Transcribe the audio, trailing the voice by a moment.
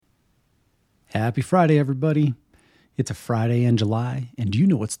Happy Friday, everybody. It's a Friday in July, and do you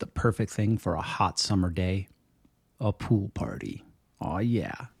know what's the perfect thing for a hot summer day? A pool party. Oh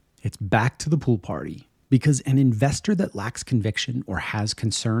yeah. It's back to the pool party because an investor that lacks conviction or has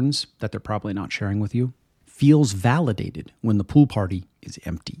concerns that they're probably not sharing with you feels validated when the pool party is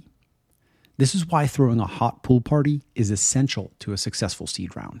empty. This is why throwing a hot pool party is essential to a successful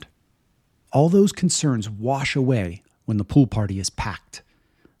seed round. All those concerns wash away when the pool party is packed.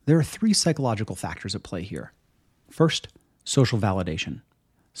 There are three psychological factors at play here. First, social validation.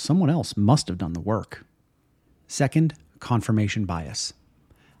 Someone else must have done the work. Second, confirmation bias.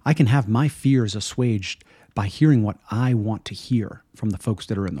 I can have my fears assuaged by hearing what I want to hear from the folks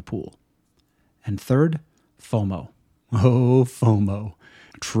that are in the pool. And third, FOMO. Oh, FOMO.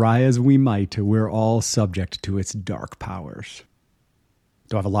 Try as we might, we're all subject to its dark powers.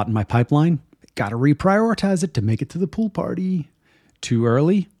 Do I have a lot in my pipeline? Gotta reprioritize it to make it to the pool party. Too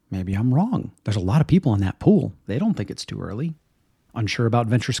early? Maybe I'm wrong. There's a lot of people in that pool. They don't think it's too early. Unsure about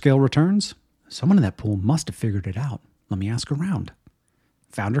venture scale returns? Someone in that pool must have figured it out. Let me ask around.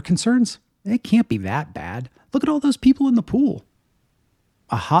 Founder concerns? It can't be that bad. Look at all those people in the pool.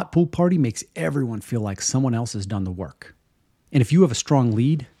 A hot pool party makes everyone feel like someone else has done the work. And if you have a strong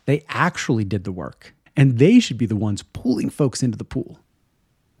lead, they actually did the work. And they should be the ones pulling folks into the pool.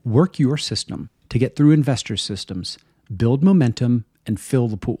 Work your system to get through investor systems, build momentum, and fill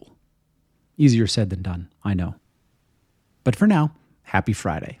the pool. Easier said than done, I know. But for now, happy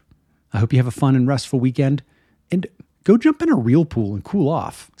Friday. I hope you have a fun and restful weekend, and go jump in a real pool and cool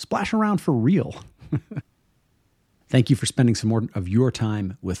off. Splash around for real. Thank you for spending some more of your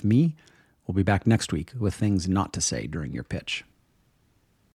time with me. We'll be back next week with things not to say during your pitch.